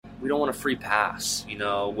we don't want a free pass,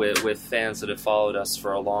 with fans that have followed us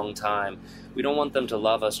for a long time. We don't want them to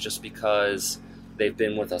love us just because they've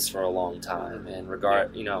been with us for a long time. And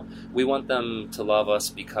we want them to love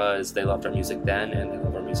us because they loved our music then and they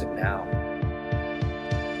love our music now.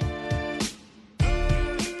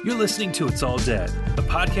 You're listening to It's All Dead, a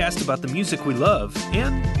podcast about the music we love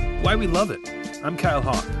and why we love it. I'm Kyle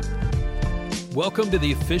Hawk. Welcome to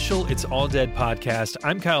the official It's All Dead podcast.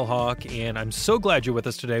 I'm Kyle Hawk, and I'm so glad you're with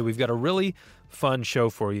us today. We've got a really fun show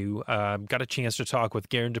for you. Got a chance to talk with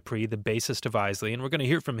Garen Dupree, the bassist of Eisley, and we're going to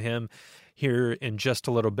hear from him here in just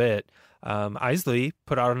a little bit. Eisley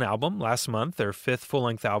put out an album last month, their fifth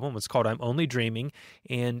full-length album. It's called I'm Only Dreaming,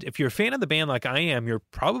 and if you're a fan of the band like I am, you're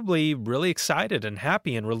probably really excited and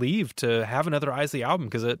happy and relieved to have another Eisley album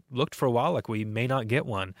because it looked for a while like we may not get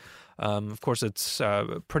one. Of course, it's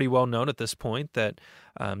pretty well known at this point that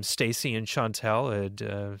Stacy and Chantel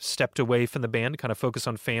had stepped away from the band to kind of focus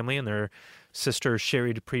on family, and their sister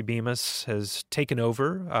Sherry Dupree Bemis has taken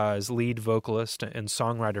over as lead vocalist and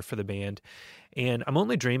songwriter for the band. And I'm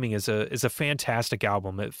Only Dreaming is a fantastic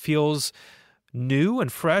album. It feels new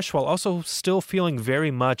and fresh while also still feeling very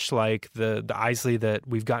much like the Eisley that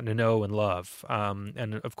we've gotten to know and love.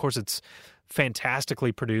 And of course, it's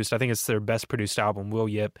fantastically produced. I think it's their best produced album. Will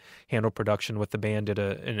Yip handled production with the band, did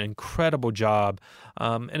an incredible job.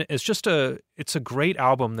 And it's a great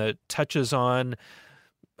album that touches on,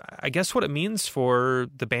 I guess, what it means for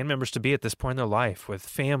the band members to be at this point in their life with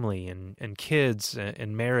family and kids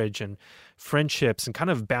and marriage and friendships and kind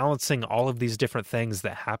of balancing all of these different things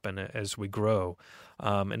that happen as we grow.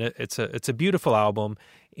 And it's a beautiful album.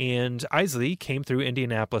 And Eisley came through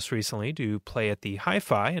Indianapolis recently to play at the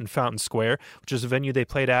Hi-Fi in Fountain Square, which is a venue they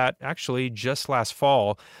played at actually just last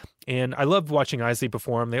fall. And I love watching Eisley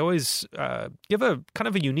perform. They always give a kind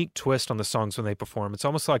of a unique twist on the songs when they perform. It's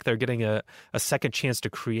almost like they're getting a second chance to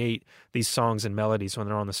create these songs and melodies when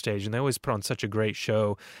they're on the stage. And they always put on such a great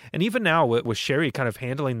show. And even now with Sherry kind of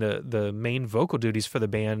handling the main vocal duties for the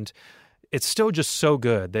band, it's still just so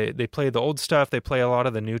good. They play the old stuff. They play a lot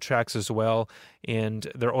of the new tracks as well. And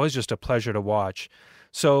they're always just a pleasure to watch.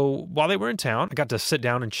 So while they were in town, I got to sit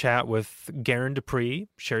down and chat with Garen Dupree,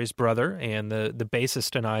 Sherry's brother, and the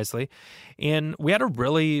bassist in Eisley. And we had a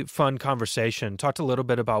really fun conversation, talked a little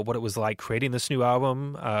bit about what it was like creating this new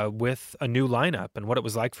album with a new lineup and what it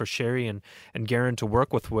was like for Sherry and Garen to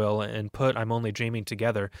work with Will and put I'm Only Dreaming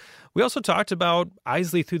together. We also talked about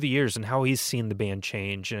Eisley through the years and how he's seen the band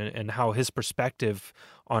change and how his perspective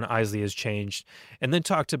on Eisley has changed. And then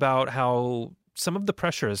talked about how some of the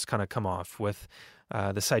pressure has kind of come off with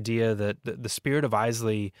this idea that the spirit of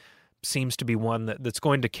Eisley seems to be one that's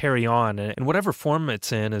going to carry on, and whatever form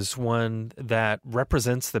it's in is one that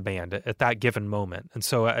represents the band at that given moment. And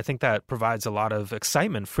so I think that provides a lot of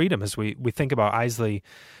excitement, freedom as we think about Eisley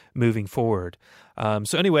moving forward.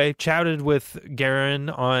 So anyway, chatted with Garen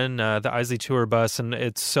on the Eisley tour bus, and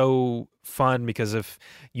it's so fun because if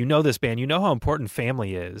you know this band, you know how important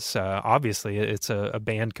family is. Obviously, it's a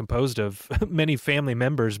band composed of many family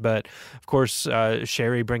members, but of course,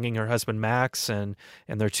 Sherry bringing her husband Max and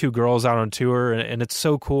their two girls out on tour, and it's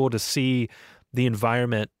so cool to see the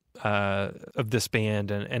environment of this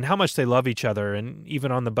band and how much they love each other. And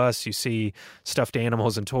even on the bus, you see stuffed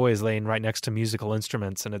animals and toys laying right next to musical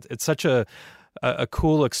instruments, and it's such a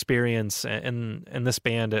cool experience. And this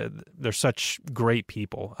band, they're such great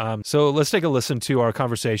people. So let's take a listen to our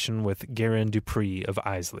conversation with Garen Dupree of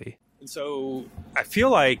Eisley. So I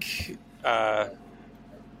feel like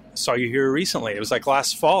saw you here recently. It was like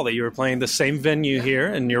last fall that you were playing the same venue here,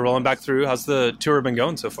 and you're rolling back through. How's the tour been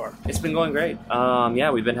going so far? It's been going great.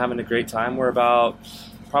 We've been having a great time. We're about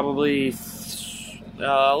probably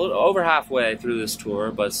a little over halfway through this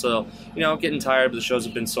tour, but still, getting tired, but the shows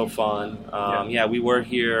have been so fun. We were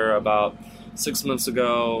here about 6 months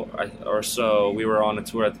ago or so. We were on a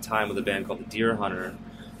tour at the time with a band called the Deer Hunter,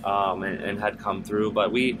 and had come through,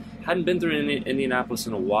 but we hadn't been through Indianapolis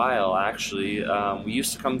in a while, actually. We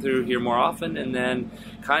used to come through here more often, and then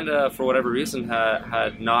kind of, for whatever reason,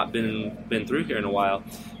 had not been through here in a while.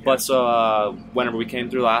 But so whenever we came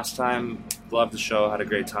through last time, loved the show, had a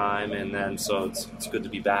great time, and then so it's good to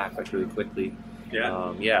be back really quickly.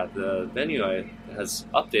 The venue has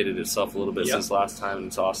updated itself a little bit since last time, and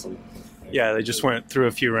it's awesome. Yeah, they just went through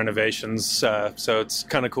a few renovations, so it's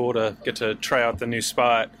kind of cool to get to try out the new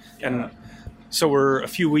spot. And so we're a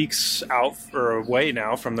few weeks out or away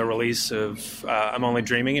now from the release of I'm Only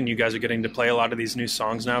Dreaming, and you guys are getting to play a lot of these new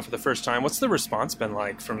songs now for the first time. What's the response been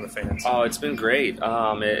like from the fans? Oh, it's been great.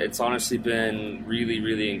 It's honestly been really,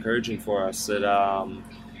 really encouraging for us. That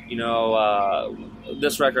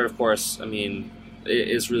this record, of course,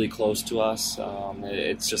 is really close to us.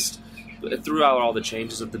 It's just throughout all the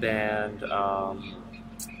changes of the band,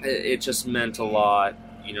 it just meant a lot,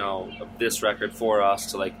 of this record for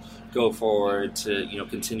us to like go forward to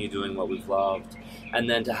continue doing what we've loved, and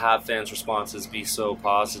then to have fans' responses be so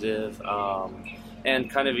positive, and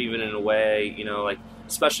kind of even in a way, like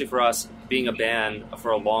especially for us being a band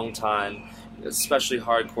for a long time, especially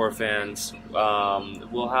hardcore fans,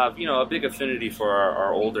 will have a big affinity for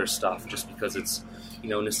our older stuff just because it's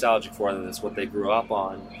nostalgic for them. It's what they grew up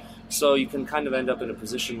on. So you can kind of end up in a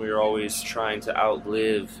position where you're always trying to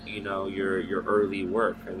outlive your early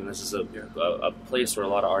work, and this is a place where a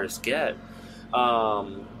lot of artists get.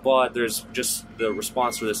 But there's just the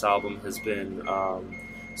response for this album has been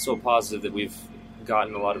so positive that we've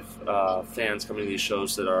gotten a lot of fans coming to these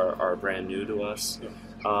shows that are brand new to us.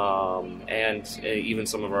 And even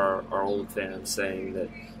some of our old fans saying that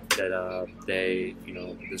they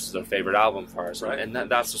this is their favorite album for us, right? And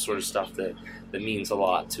that's the sort of stuff that means a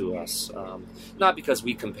lot to us, not because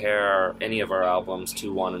we compare any of our albums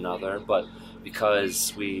to one another, but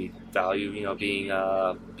because we value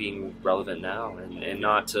being relevant now and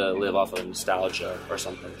not to live off of nostalgia or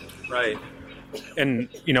something, right? And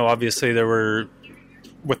obviously there were,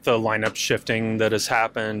 with the lineup shifting that has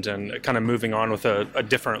happened and kind of moving on with a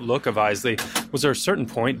different look of Eisley, was there a certain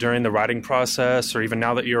point during the writing process, or even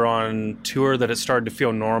now that you're on tour, that it started to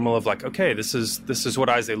feel normal of like, okay, this is what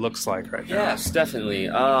Eisley looks like right now? Yes, definitely.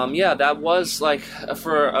 That was like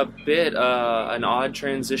for a bit an odd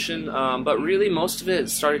transition, but really most of it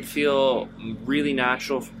started to feel really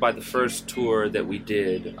natural by the first tour that we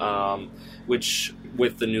did, which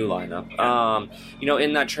with the new lineup.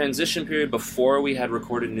 In that transition period before we had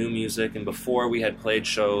recorded new music and before we had played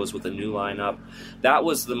shows with a new lineup, that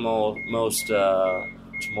was the most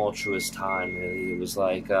tumultuous time, really. It was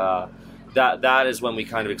like that is when we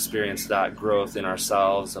kind of experienced that growth in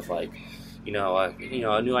ourselves of like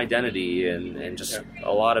a new identity and just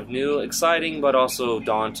a lot of new exciting but also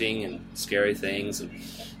daunting and scary things,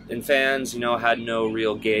 and fans had no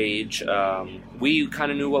real gauge. We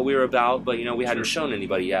kind of knew what we were about, but we hadn't shown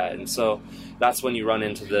anybody yet, and so that's when you run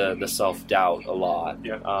into the self-doubt a lot.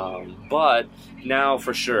 But now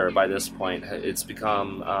for sure by this point it's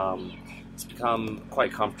become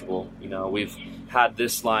quite comfortable. We've had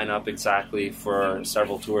this lineup exactly for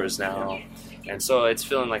several tours now, and so it's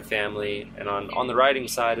feeling like family. And on the writing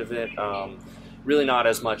side of it, really not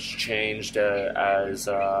as much changed as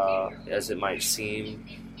it might seem.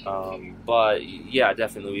 But yeah,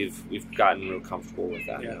 definitely we've gotten real comfortable with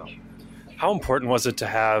that now. How important was it to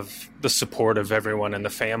have the support of everyone in the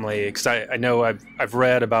family? Because I know I've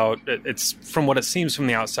read about it's from what it seems from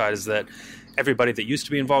the outside is that everybody that used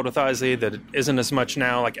to be involved with Eisley, that it isn't as much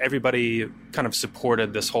now, like everybody kind of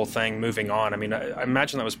supported this whole thing moving on. I mean, I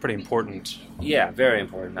imagine that was pretty important. Yeah, very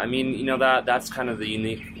important. I mean, that's kind of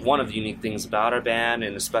one of the unique things about our band,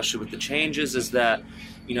 and especially with the changes, is that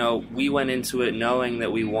we went into it knowing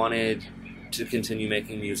that we wanted to continue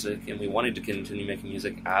making music, and we wanted to continue making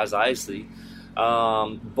music as Eisley.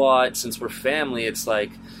 But since we're family, it's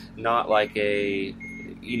like not like a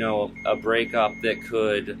breakup that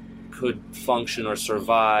could function or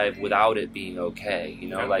survive without it being okay.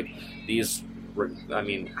 Like these,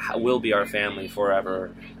 will be our family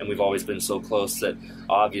forever, and we've always been so close that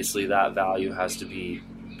obviously that value has to be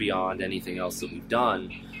beyond anything else that we've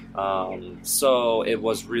done. So it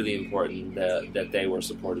was really important that they were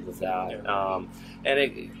supportive of that, and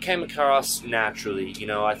it came across naturally.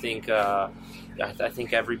 I think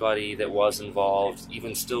everybody that was involved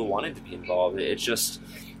even still wanted to be involved. It's just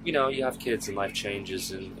you have kids and life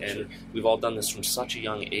changes, and we've all done this from such a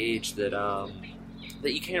young age that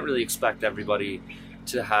you can't really expect everybody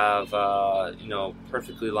to have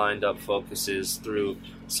perfectly lined up focuses through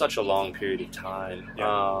such a long period of time.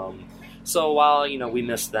 So while we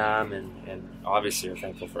miss them and obviously are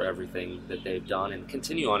thankful for everything that they've done and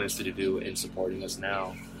continue honestly to do in supporting us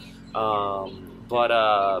now,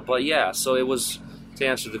 but yeah, so it was, to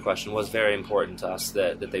answer the question, was very important to us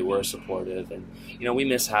that they were supportive, and we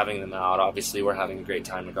miss having them out. Obviously we're having a great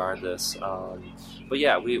time regardless, but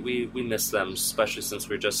yeah, we miss them, especially since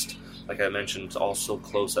we're just, like I mentioned, all so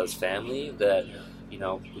close as family that we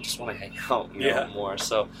just want to hang out more.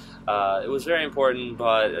 So it was very important,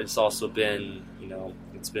 but it's also been,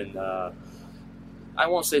 it's been, I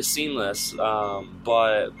won't say seamless,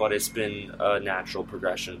 but it's been a natural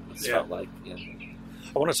progression. It's felt like,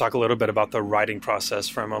 I want to talk a little bit about the writing process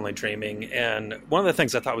for I'm Only Dreaming. And one of the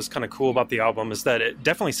things I thought was kind of cool about the album is that it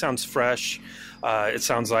definitely sounds fresh. it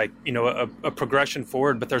sounds like, a progression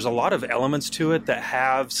forward, but there's a lot of elements to it that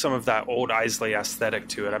have some of that old Isley aesthetic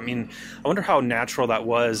to it. I mean, I wonder how natural that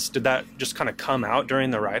was. Did that just kind of come out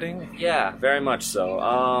during the writing? Yeah, very much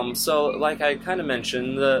so. So like I kind of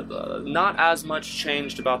mentioned, not as much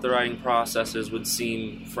changed about the writing process as would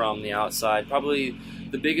seem from the outside. Probably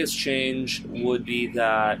the biggest change would be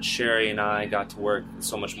that Sherry and I got to work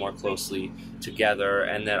so much more closely together,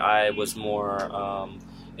 and that I was more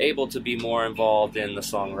able to be more involved in the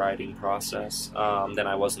songwriting process than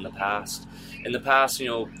I was in the past. In the past,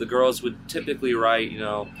 the girls would typically write,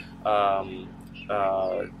 a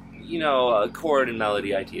chord and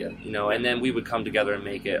melody idea, and then we would come together and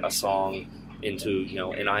make it a song into,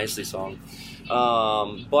 an Isley song.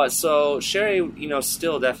 But so Sherry,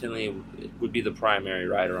 still definitely would be the primary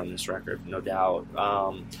writer on this record, no doubt.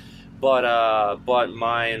 But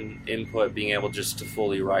my input, being able just to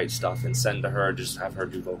fully write stuff and send to her, just have her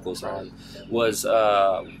do vocals on, was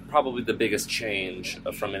probably the biggest change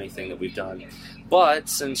from anything that we've done. But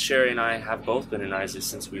since Sherry and I have both been in Isley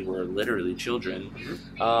since we were literally children,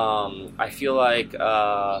 I feel like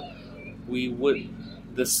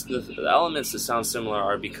the elements that sound similar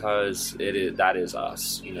are because that is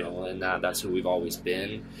us, and that's who we've always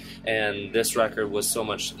been. And this record was so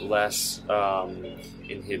much less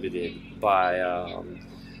inhibited by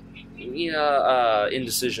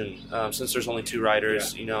indecision. Since there's only two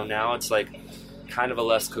writers, now it's like kind of a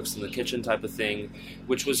less cooks in the kitchen type of thing,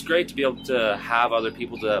 which was great to be able to have other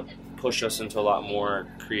people to push us into a lot more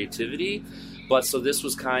creativity. But so this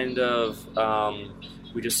was kind of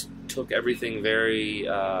we just took everything very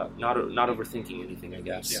not overthinking anything, I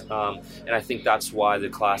guess. And I think that's why the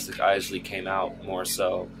classic Isley came out more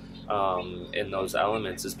so in those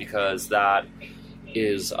elements, is because that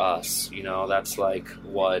is us. That's like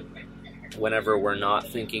what, whenever we're not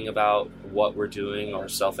thinking about what we're doing or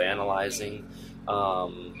self-analyzing,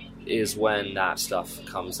 is when that stuff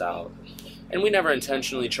comes out. And we never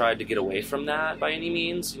intentionally tried to get away from that by any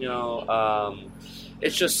means.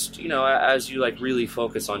 It's just, as you really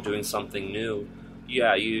focus on doing something new,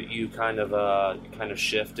 you kind of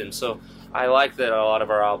shift. And so I like that a lot of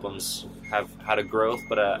our albums have had a growth,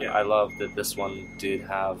 but I love that this one did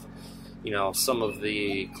have, some of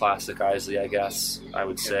the classic Isley, I guess I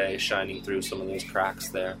would say, shining through some of those cracks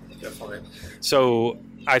there. Definitely. So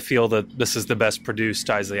I feel that this is the best produced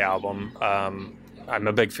Isley album. I'm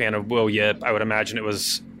a big fan of Will Yip. I would imagine it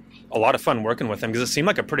was a lot of fun working with him, because it seemed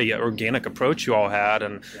like a pretty organic approach you all had.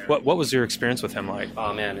 And what was your experience with him like?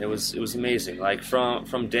 Oh man, it was amazing. Like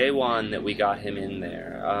from day one that we got him in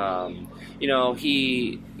there,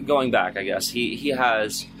 he, going back, I guess, he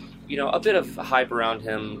has, a bit of hype around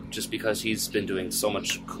him just because he's been doing so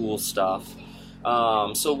much cool stuff.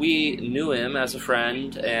 So we knew him as a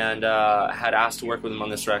friend and had asked to work with him on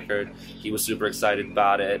this record. He was super excited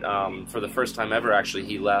about it. For the first time ever, actually,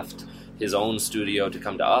 he left his own studio to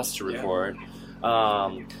come to us to record.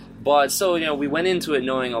 But so, we went into it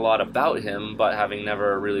knowing a lot about him, but having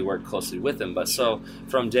never really worked closely with him. But so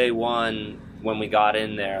from day one, when we got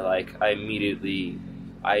in there, I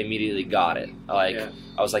immediately got it. I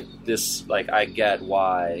was like, this, I get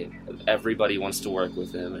why everybody wants to work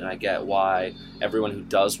with him, and I get why everyone who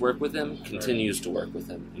does work with him continues to work with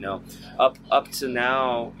him. Up to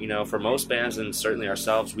now, for most bands, and certainly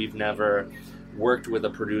ourselves, we've never worked with a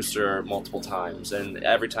producer multiple times, and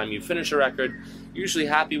every time you finish a record, you're usually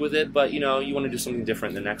happy with it, but you want to do something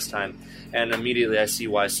different the next time. And immediately I see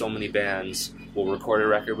why so many bands will record a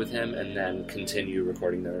record with him and then continue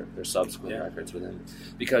recording their subsequent records with him,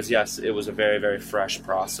 because yes, it was a very, very fresh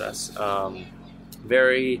process,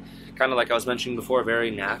 very kind of like I was mentioning before,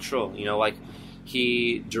 very natural.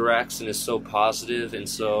 He directs and is so positive and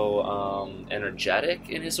so energetic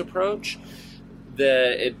in his approach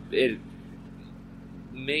that it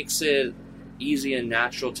makes it easy and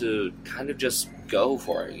natural to kind of just go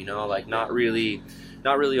for it, not really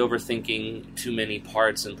overthinking too many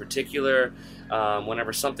parts in particular.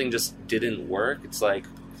 Whenever something just didn't work, it's like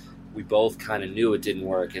we both kind of knew it didn't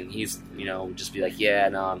work, and he's, just be like,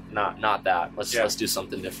 no, not that. Let's do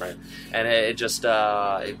something different. And it just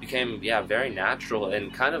it became very natural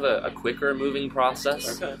and kind of a quicker moving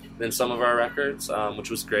process than some of our records,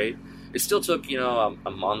 which was great. It still took,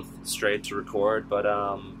 a month straight to record, but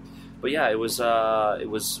yeah, it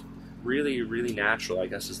was really, really natural, I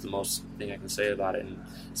guess, is the most thing I can say about it. And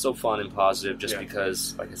so fun and positive, just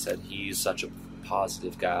because, like I said, he's such a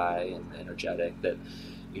positive guy and energetic that,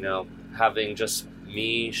 having just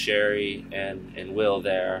me, Sherry, and Will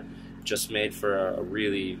there just made for a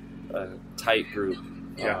really tight group.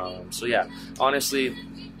 So honestly,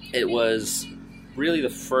 it was really the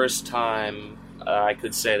first time I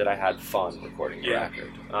could say that I had fun recording the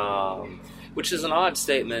record, which is an odd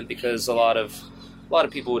statement because a lot of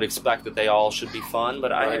people would expect that they all should be fun,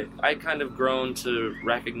 but I kind of grown to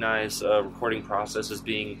recognize a recording process as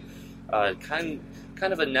being kind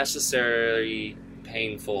of a necessary,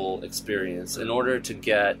 painful experience in order to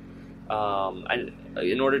get a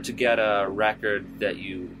record that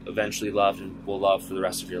you eventually loved and will love for the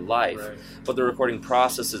rest of your life. Right. But the recording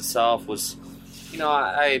process itself was,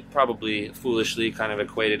 I probably foolishly kind of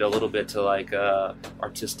equated a little bit to like a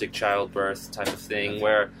artistic childbirth type of thing,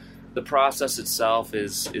 where the process itself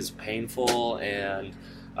is painful, and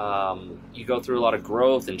you go through a lot of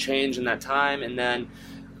growth and change in that time. And then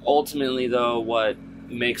ultimately, though, what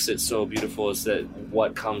makes it so beautiful is that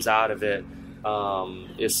what comes out of it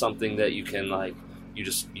is something that you can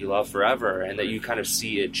you love forever, and that you kind of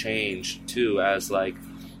see it change too as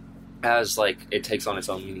it takes on its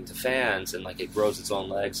own meaning to fans, and it grows its own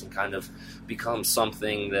legs and kind of becomes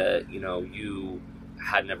something that you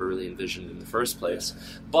had never really envisioned in the first place.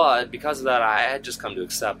 But because of that, I had just come to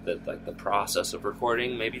accept that the process of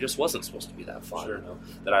recording maybe just wasn't supposed to be that fun. Sure.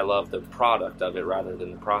 That I love the product of it rather than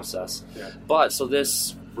the process. Yeah. But so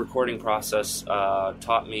this recording process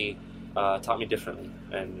taught me differently,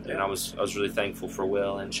 and I was really thankful for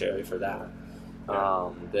Will and Sherry for that.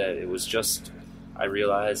 That it was just, I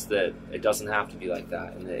realized that it doesn't have to be like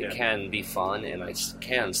that, and that it can be fun, and I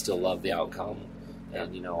can still love the outcome,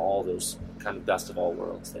 and all those kind of best of all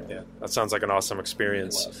worlds there. Yeah, that sounds like an awesome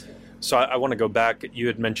experience. So I want to go back. You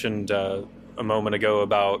had mentioned a moment ago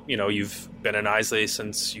about you've been in Eisley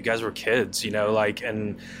since you guys were kids.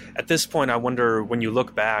 And at this point, I wonder, when you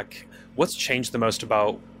look back, what's changed the most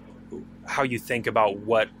about how you think about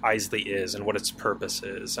what Eisley is and what its purpose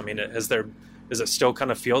is? I mean, does it still kind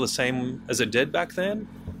of feel the same as it did back then?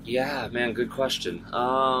 Yeah, man, good question.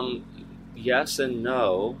 Yes and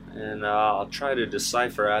no, and I'll try to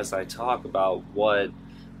decipher as I talk about what.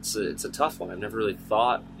 It's a tough one. I've never really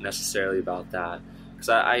thought necessarily about that, because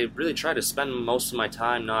I really try to spend most of my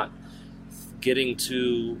time not getting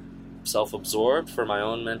too self-absorbed for my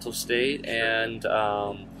own mental state, and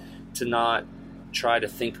to not try to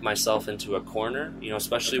think myself into a corner,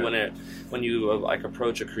 especially when you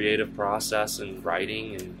approach a creative process and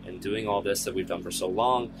writing and doing all this that we've done for so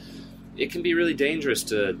long. It can be really dangerous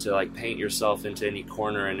to paint yourself into any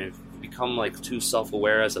corner, and if you become too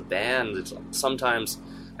self-aware as a band, sometimes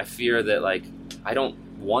I fear that I don't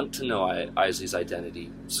want to know Eisley's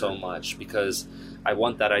identity so much, because I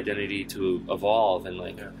want that identity to evolve, and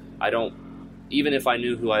I don't, even if I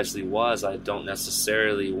knew who Eisley was, I don't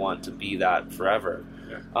necessarily want to be that forever.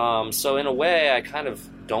 So in a way, I kind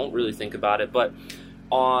of don't really think about it, but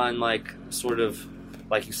on sort of,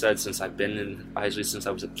 like you said, since I've been in Eisley since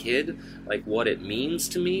I was a kid, what it means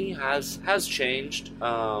to me has changed.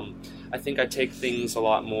 I think I take things a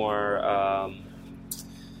lot more,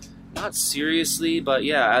 not seriously, but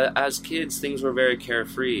as kids, things were very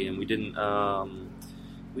carefree, and we didn't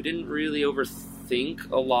really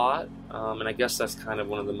overthink a lot. And I guess that's kind of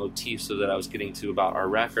one of the motifs that I was getting to about our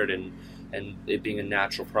record, and it being a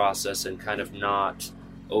natural process and kind of not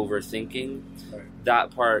overthinking. Right.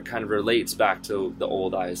 That part kind of relates back to the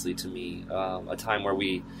old Eisley to me, a time where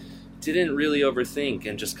we didn't really overthink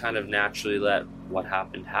and just kind of naturally let what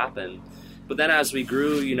happened happen. But then as we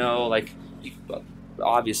grew,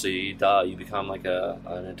 obviously, you become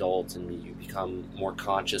an adult, and you become more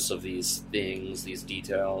conscious of these things, these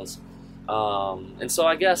details. And so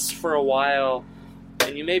I guess for a while,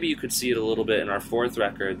 and maybe you could see it a little bit in our fourth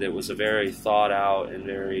record, that was a very thought out and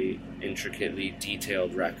very intricately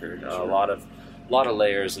detailed record. A lot of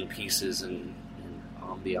layers and pieces and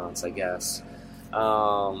ambiance, I guess.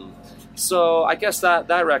 So I guess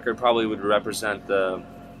that record probably would represent the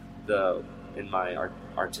in my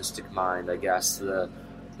artistic mind, I guess, the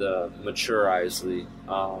mature Eisley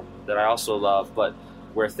that I also love, but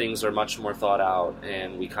where things are much more thought out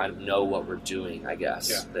and we kind of know what we're doing, I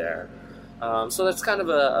guess, there. So that's kind of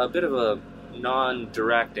a bit of a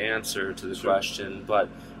non-direct answer to the question, but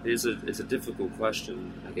it's a difficult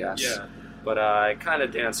question, I guess. Yeah. But I kind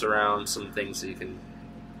of dance around some things that you can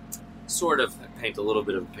sort of paint a little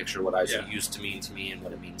bit of a picture of what Eisley used to mean to me and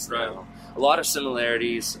what it means now. A lot of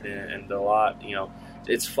similarities and a lot,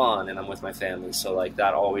 it's fun, and I'm with my family, so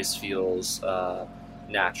that always feels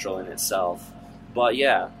natural in itself. But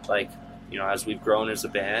as we've grown as a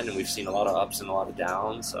band and we've seen a lot of ups and a lot of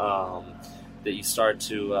downs, that you start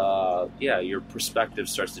to, your perspective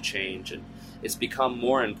starts to change, and it's become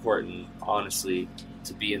more important, honestly,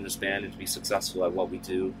 to be in this band and to be successful at what we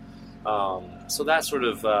do. So that sort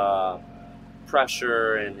of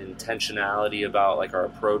pressure and intentionality about our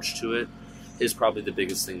approach to it is probably the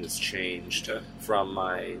biggest thing that's changed from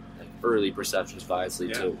my early perceptions of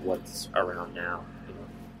Isley to what's around now.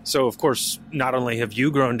 So, of course, not only have you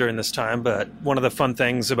grown during this time, but one of the fun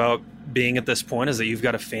things about being at this point is that you've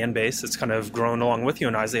got a fan base that's kind of grown along with you,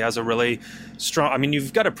 and Isley has a really strong, I mean,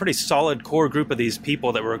 you've got a pretty solid core group of these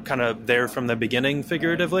people that were kind of there from the beginning,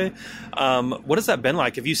 figuratively. What has that been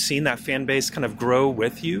like? Have you seen that fan base kind of grow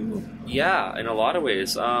with you? Yeah, in a lot of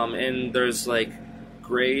ways. And there's like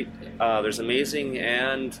great, there's amazing,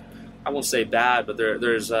 and I won't say bad, but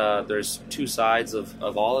there's two sides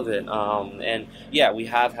of all of it. And yeah, we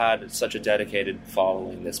have had such a dedicated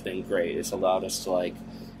following that's been great. It's allowed us to like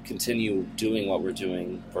continue doing what we're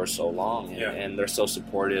doing for so long, and they're so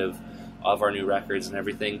supportive of our new records and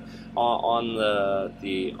everything. On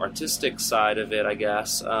the artistic side of it, I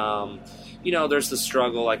guess, there's the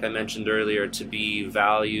struggle, like I mentioned earlier, to be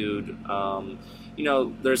valued.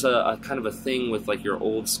 There's a kind of a thing with like your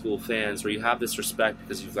old school fans where you have this respect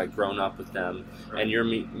because you've like grown up with them, and your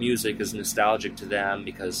music is nostalgic to them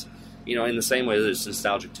because, in the same way that it's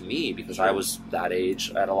nostalgic to me because I was that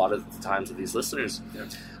age at a lot of the times of these listeners.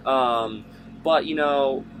 But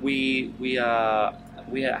we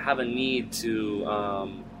have a need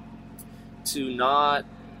to not.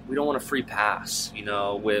 We don't want a free pass,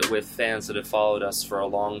 with fans that have followed us for a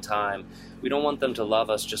long time. We don't want them to love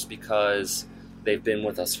us just because they've been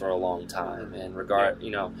with us for a long time, and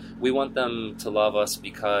we want them to love us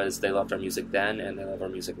because they loved our music then and they love our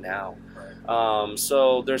music now.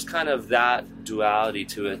 So there's kind of that duality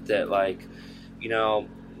to it that, like,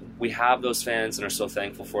 we have those fans and are so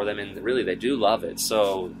thankful for them, and really they do love it.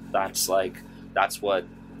 So that's what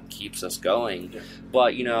keeps us going.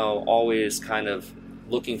 But always kind of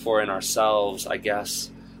looking for in ourselves, I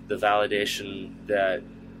guess, the validation that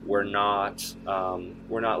we're not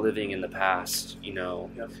living in the past,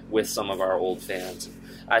 with some of our old fans.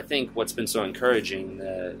 I think what's been so encouraging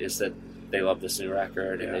is that they love this new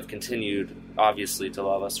record, and they've continued, obviously, to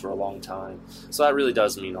love us for a long time. So that really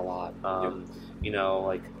does mean a lot.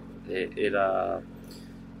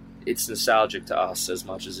 It's nostalgic to us as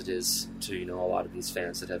much as it is to, a lot of these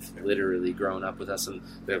fans that have literally grown up with us. And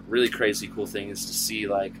the really crazy cool thing is to see,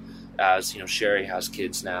 like, as Sherry has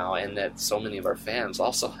kids now, and that so many of our fans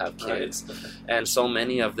also have kids, and so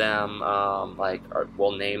many of them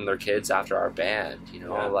will name their kids after our band.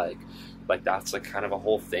 Like that's like kind of a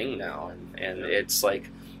whole thing now, and it's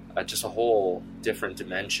like just a whole different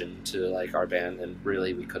dimension to like our band than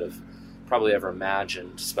really we could have probably ever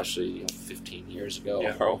imagined, especially 15 years ago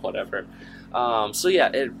or whatever. So yeah,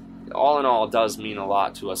 it all in all does mean a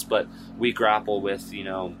lot to us, but we grapple with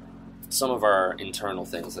some of our internal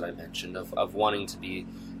things that I mentioned of wanting to be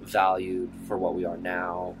valued for what we are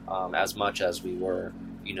now, as much as we were,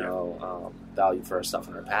 valued for our stuff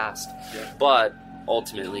in our past. But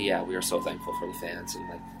ultimately, we are so thankful for the fans, and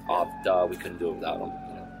like, we couldn't do it without them.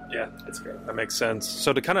 Yeah, it's great. That makes sense.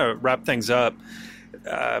 So to kind of wrap things up,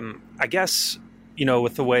 I guess,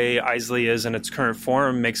 with the way Isley is in its current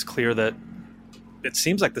form, makes clear that it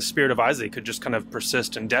seems like the spirit of Isley could just kind of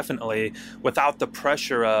persist indefinitely without the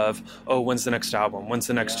pressure of, when's the next album? When's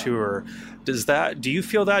the next tour? Do you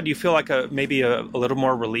feel that? Do you feel like maybe a little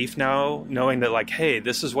more relief now, knowing that like, hey,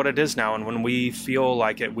 this is what it is now, and when we feel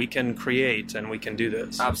like it, we can create and we can do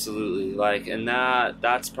this? Absolutely. Like, and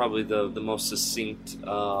that's probably the most succinct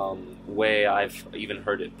way I've even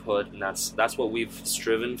heard it put, and that's what we've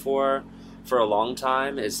striven for a long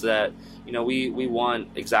time, is that we want,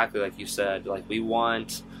 exactly like you said, like we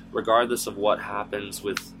want, regardless of what happens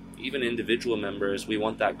with even individual members, we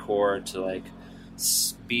want that core to like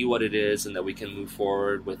be what it is, and that we can move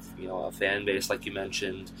forward with a fan base like you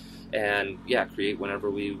mentioned, and create whenever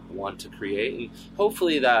we want to create. And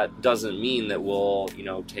hopefully that doesn't mean that we'll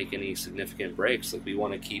take any significant breaks. Like we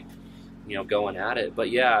want to keep going at it,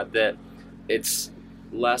 but that it's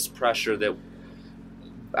less pressure that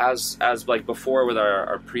as like before with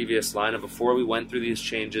our previous lineup, before we went through these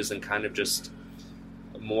changes, and kind of just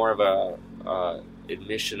more of a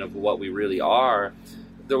admission of what we really are,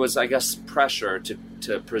 there was, I guess, pressure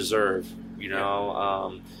to preserve, we've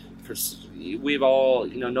all,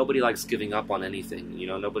 nobody likes giving up on anything,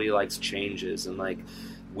 nobody likes changes, and like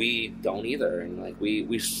we don't either, and like we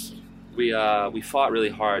fought really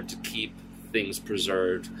hard to keep things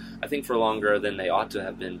preserved, I think for longer than they ought to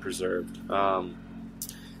have been preserved.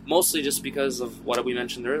 Mostly just because of what we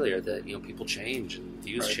mentioned earlier, that people change and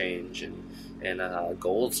views change and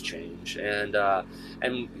goals change, and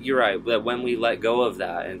you're right that when we let go of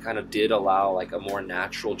that and kind of did allow like a more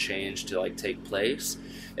natural change to like take place,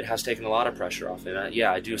 it has taken a lot of pressure off. And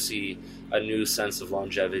I do see a new sense of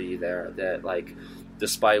longevity there, that like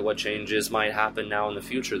despite what changes might happen now in the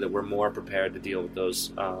future, that we're more prepared to deal with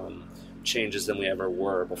those changes than we ever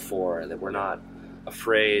were before, that we're not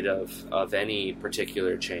afraid of any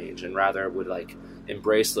particular change, and rather would like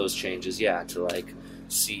embrace those changes, to like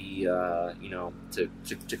see,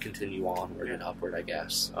 to continue onward and upward, I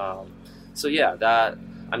guess. That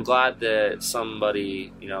I'm glad that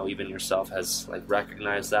somebody, even yourself, has like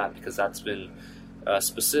recognized that, because that's been a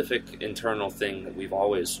specific internal thing that we've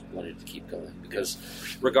always wanted to keep going, because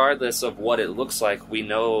regardless of what it looks like, we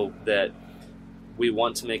know that we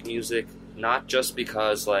want to make music not just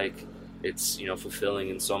because like it's fulfilling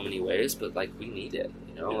in so many ways, but like we need it,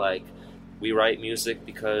 like we write music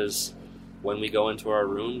because when we go into our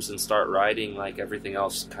rooms and start writing, like everything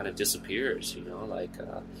else kind of disappears,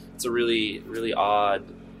 it's a really, really odd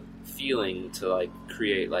feeling to like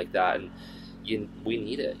create like that, and we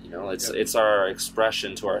need it, it's our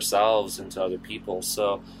expression to ourselves and to other people.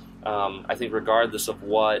 So I think regardless of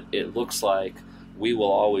what it looks like, we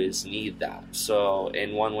will always need that. So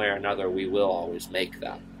in one way or another, we will always make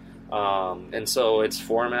that. And so its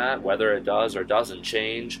format, whether it does or doesn't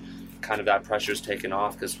change, kind of that pressure's taken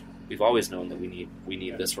off, because we've always known that we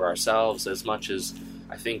need this for ourselves as much as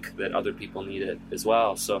I think that other people need it as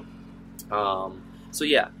well. So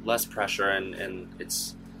less pressure, and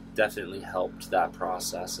it's definitely helped that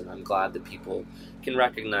process, and I'm glad that people can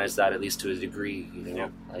recognize that, at least to a degree.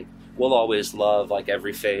 Like we'll always love like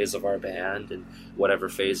every phase of our band and whatever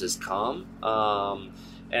phases come,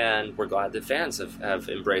 and we're glad that fans have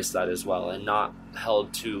embraced that as well, and not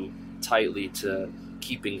held too tightly to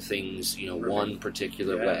keeping things one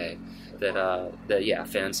particular way. That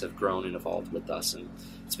fans have grown and evolved with us, and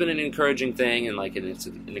it's been an encouraging thing, and like it's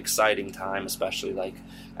an exciting time, especially like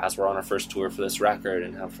as we're on our first tour for this record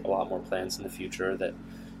and have a lot more plans in the future. That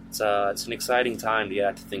it's an exciting time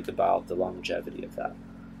to think about the longevity of that.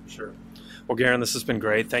 Sure. Well, Garen, this has been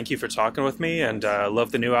great. Thank you for talking with me, and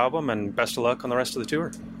love the new album, and best of luck on the rest of the tour.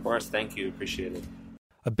 Of course, thank you. Appreciate it.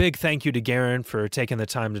 A big thank you to Garen for taking the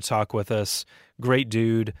time to talk with us. Great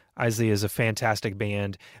dude. Eisley is a fantastic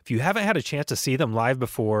band. If you haven't had a chance to see them live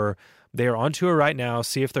before, they are on tour right now.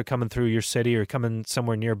 See if they're coming through your city or coming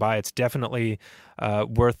somewhere nearby. It's definitely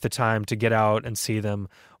worth the time to get out and see them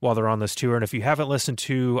while they're on this tour. And if you haven't listened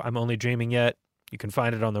to I'm Only Dreaming yet, you can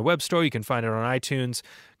find it on their web store. You can find it on iTunes.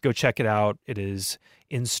 Go check it out. It is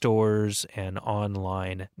in stores and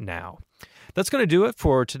online now. That's going to do it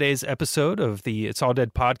for today's episode of the It's All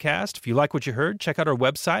Dead podcast. If you like what you heard, check out our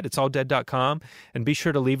website, itsalldead.com, and be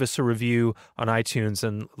sure to leave us a review on iTunes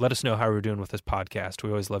and let us know how we're doing with this podcast. We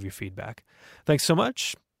always love your feedback. Thanks so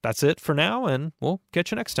much. That's it for now, and we'll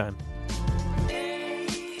catch you next time.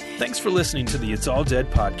 Thanks for listening to the It's All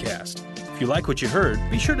Dead podcast. If you like what you heard,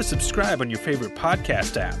 be sure to subscribe on your favorite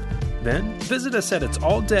podcast app. Then visit us at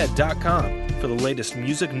itsalldead.com for the latest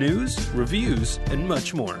music news, reviews, and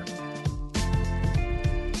much more.